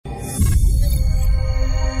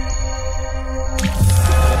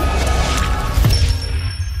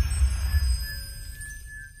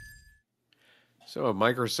So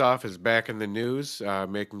Microsoft is back in the news,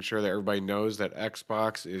 making sure that everybody knows that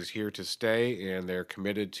Xbox is here to stay, and they're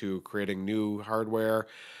committed to creating new hardware,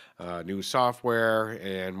 new software,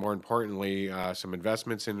 and more importantly, some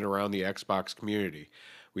investments in and around the Xbox community.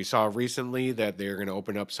 We saw recently that they're going to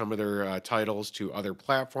open up some of their titles to other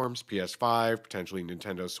platforms, PS5, potentially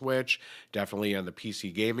Nintendo Switch, definitely on the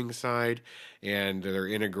PC gaming side, and they're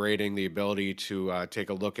integrating the ability to take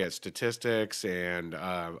a look at statistics and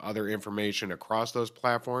other information across those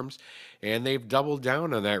platforms. And they've doubled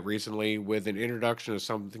down on that recently with an introduction of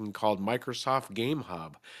something called Microsoft Game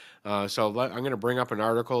Hub. I'm going to bring up an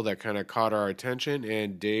article that kind of caught our attention.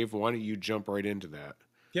 And Dave, why don't you jump right into that?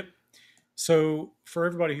 Yep. So for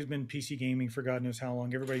everybody who's been PC gaming for God knows how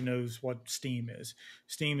long, everybody knows what Steam is.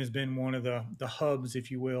 Steam has been one of the hubs, if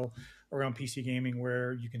you will, around PC gaming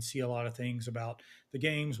where you can see a lot of things about the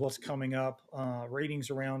games, what's coming up, ratings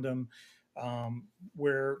around them,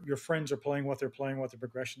 where your friends are playing, what they're playing, what the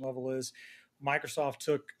progression level is. Microsoft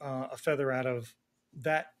took a feather out of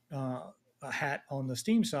that a hat on the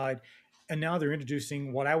Steam side, and now they're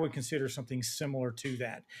introducing what I would consider something similar to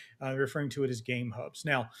that, referring to it as game hubs.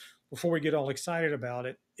 Now, before we get all excited about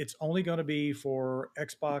it, it's only going to be for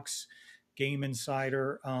Xbox Game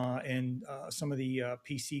Insider and some of the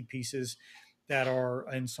PC pieces that are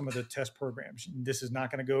in some of the test programs. This is not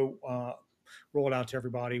going to go roll it out to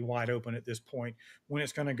everybody wide open at this point. When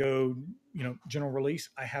it's going to go, general release,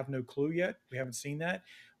 I have no clue yet. We haven't seen that,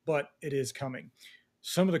 but it is coming.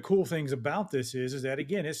 Some of the cool things about this is that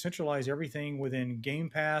again it centralized everything within Game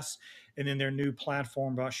Pass and then their new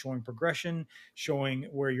platform about showing progression, showing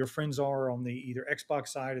where your friends are on the either Xbox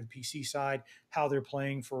side or the PC side, how they're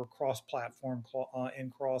playing for cross-platform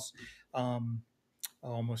and cross. I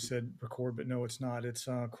almost said record, but no, it's not. It's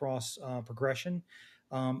cross progression.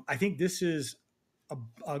 I think this is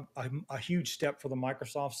a huge step for the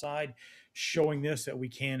Microsoft side, showing this that we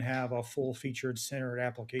can have a full featured centered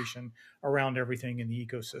application around everything in the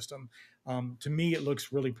ecosystem. To me, it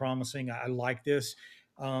looks really promising. I like this.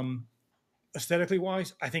 Aesthetically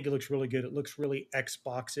wise, I think it looks really good. It looks really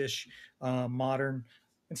Xbox ish, modern.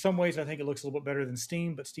 In some ways, I think it looks a little bit better than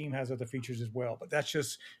Steam, but Steam has other features as well. But that's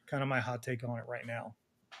just kind of my hot take on it right now.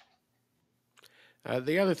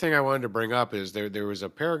 The other thing I wanted to bring up is there was a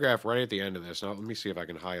paragraph right at the end of this. Now, let me see if I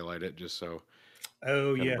can highlight it just so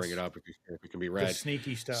Oh, kind of bring it yes. up if it can be The read.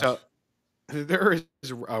 sneaky So stuff. there is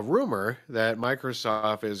a rumor that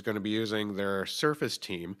Microsoft is going to be using their Surface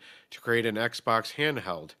team to create an Xbox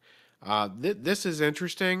handheld. This is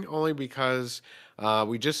interesting only because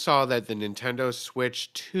we just saw that the Nintendo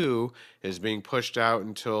Switch 2 is being pushed out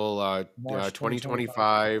until March 2025.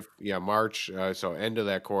 2025, yeah, March, so end of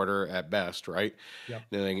that quarter at best, right? Yep.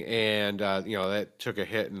 And that took a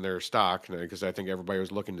hit in their stock because I think everybody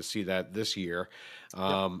was looking to see that this year.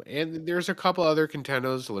 Yep. And there's a couple other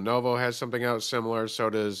Contendos. Lenovo has something out similar. So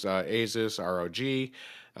does Asus ROG.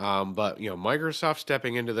 But Microsoft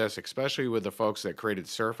stepping into this, especially with the folks that created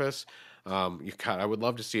Surface. I would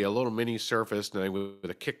love to see a little mini Surface with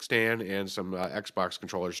a kickstand and some Xbox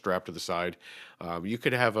controllers strapped to the side. You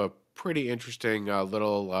could have a pretty interesting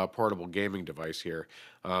little portable gaming device here.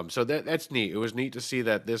 So that's neat. It was neat to see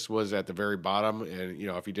that this was at the very bottom, and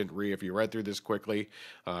if you read through this quickly,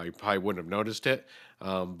 you probably wouldn't have noticed it.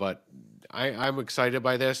 But I'm excited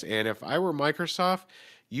by this, and if I were Microsoft,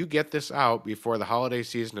 you get this out before the holiday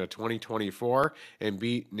season of 2024 and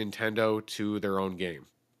beat Nintendo to their own game.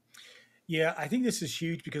 Yeah, I think this is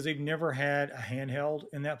huge because they've never had a handheld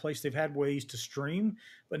in that place. They've had ways to stream,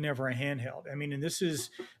 but never a handheld. I mean, and this is,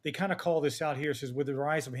 they kind of call this out here. It says, with the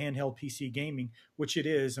rise of handheld PC gaming, which it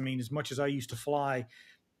is. I mean, as much as I used to fly,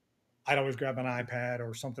 I'd always grab an iPad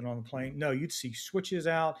or something on the plane. No, you'd see switches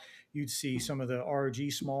out. You'd see some of the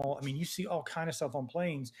ROG small. I mean, you see all kind of stuff on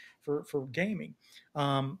planes for gaming.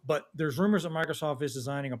 But there's rumors that Microsoft is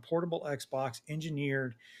designing a portable Xbox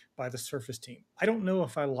engineered by the Surface team. I don't know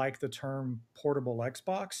if I like the term portable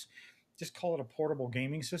Xbox. Just call it a portable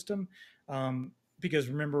gaming system. Because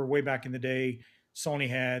remember, way back in the day, Sony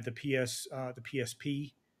had the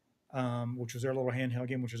PSP, which was their little handheld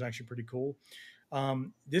game, which was actually pretty cool.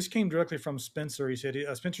 This came directly from Spencer. He said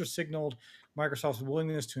Spencer signaled Microsoft's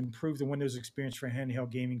willingness to improve the Windows experience for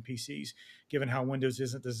handheld gaming PCs, given how Windows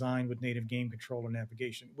isn't designed with native game control and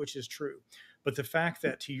navigation, which is true. But the fact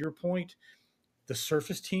that, to your point, the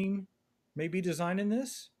Surface team may be designing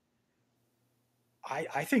this,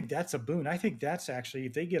 I think that's a boon. I think that's actually,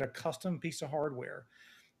 if they get a custom piece of hardware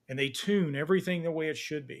and they tune everything the way it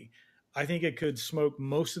should be, I think it could smoke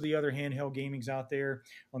most of the other handheld gamings out there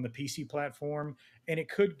on the PC platform, and it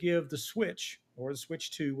could give the Switch or the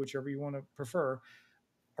Switch 2, whichever you want to prefer,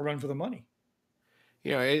 a run for the money.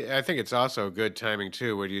 I think it's also good timing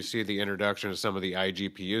too when you see the introduction of some of the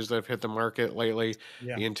iGPUs that have hit the market lately,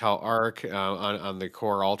 Yeah. the Intel Arc on the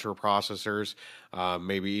Core Ultra processors,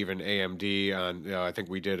 maybe even AMD on. I think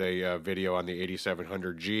we did a video on the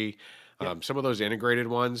 8700G. Yep. Some of those integrated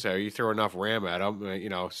ones, you throw enough RAM at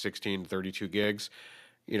them, 16, 32 gigs,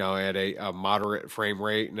 at a moderate frame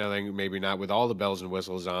rate. Nothing, maybe not with all the bells and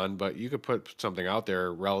whistles on, but you could put something out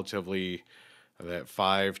there relatively that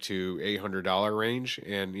 $500 to $800 range,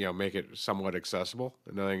 and make it somewhat accessible.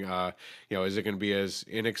 Knowing, is it going to be as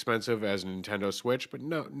inexpensive as a Nintendo Switch? But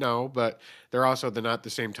no. But they're also not the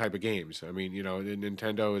same type of games. I mean,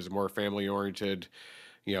 Nintendo is a more family oriented,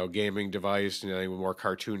 gaming device. With more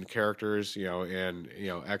cartoon characters. And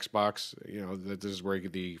Xbox. That this is where you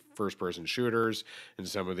get the first person shooters and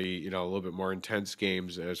some of the a little bit more intense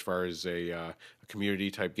games as far as a community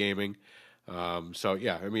type gaming. So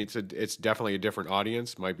yeah, I mean it's definitely a different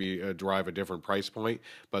audience. Might be drive a different price point,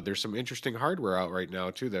 but there's some interesting hardware out right now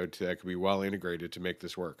too that could be well integrated to make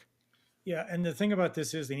this work. Yeah, and the thing about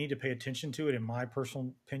this is they need to pay attention to it, in my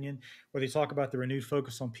personal opinion, where they talk about the renewed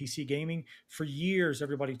focus on PC gaming. For years,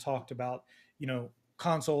 everybody talked about,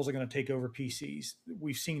 consoles are going to take over PCs.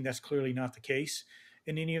 We've seen that's clearly not the case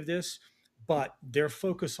in any of this, but their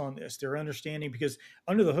focus on this, their understanding, because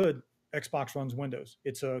under the hood, Xbox runs Windows.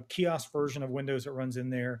 It's a kiosk version of Windows that runs in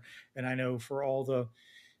there. And I know for all the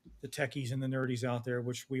techies and the nerdies out there,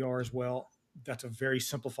 which we are as well, that's a very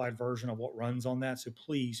simplified version of what runs on that. So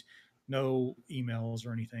please, no emails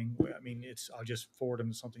or anything. I mean, I'll just forward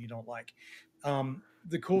them to something you don't like.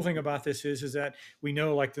 The cool thing about this is that we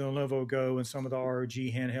know, like the Lenovo Go and some of the ROG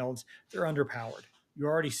handhelds, they're underpowered.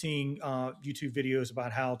 You're already seeing YouTube videos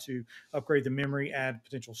about how to upgrade the memory, add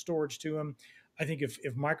potential storage to them. I think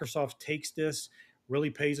if Microsoft takes this, really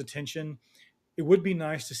pays attention, it would be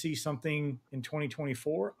nice to see something in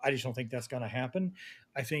 2024. I just don't think that's going to happen.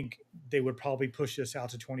 I think they would probably push this out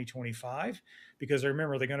to 2025 because I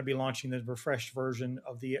remember they're going to be launching the refreshed version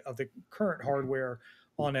of the current hardware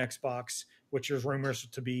on Xbox, which is rumors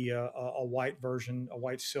to be a white version, a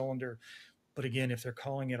white cylinder. But again, if they're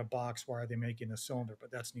calling it a box, why are they making a cylinder?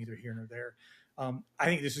 But that's neither here nor there. I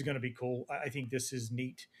think this is going to be cool. I think this is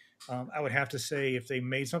neat. I would have to say if they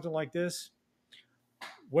made something like this,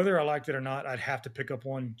 whether I liked it or not, I'd have to pick up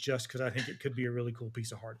one just because I think it could be a really cool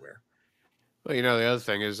piece of hardware. Well, the other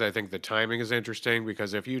thing is I think the timing is interesting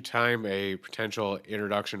because if you time a potential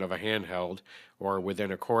introduction of a handheld or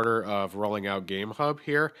within a quarter of rolling out Game Hub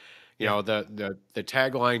here, Yeah, the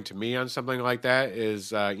tagline to me on something like that is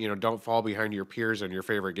don't fall behind your peers on your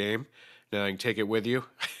favorite game. Take it with you.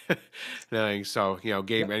 So yeah,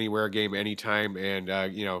 game anywhere, game anytime, and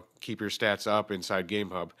keep your stats up inside Game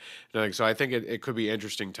Hub. So I think it could be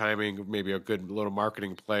interesting timing, maybe a good little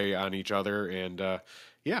marketing play on each other, and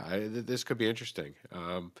yeah, this could be interesting.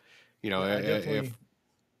 yeah. I definitely, If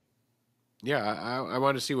yeah, I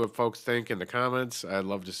want to see what folks think in the comments. I'd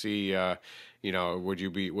love to see, would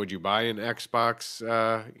you buy an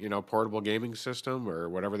Xbox, portable gaming system or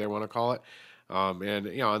whatever they want to call it?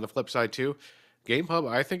 And on the flip side too, Game Hub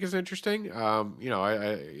I think is interesting.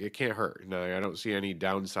 It can't hurt. No, I don't see any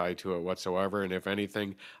downside to it whatsoever. And if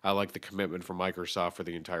anything, I like the commitment from Microsoft for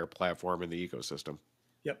the entire platform and the ecosystem.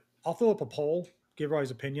 yep. I'll throw up a poll, give everybody's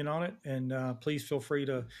opinion on it, and please feel free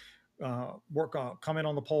to work on, comment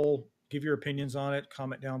on the poll, give your opinions on it,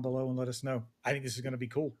 comment down below, and let us know. I think this is going to be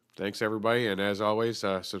cool. Thanks everybody, and as always,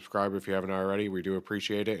 subscribe if you haven't already. We do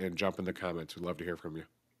appreciate it, and jump in the comments. We'd love to hear from you.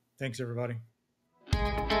 Thanks, everybody.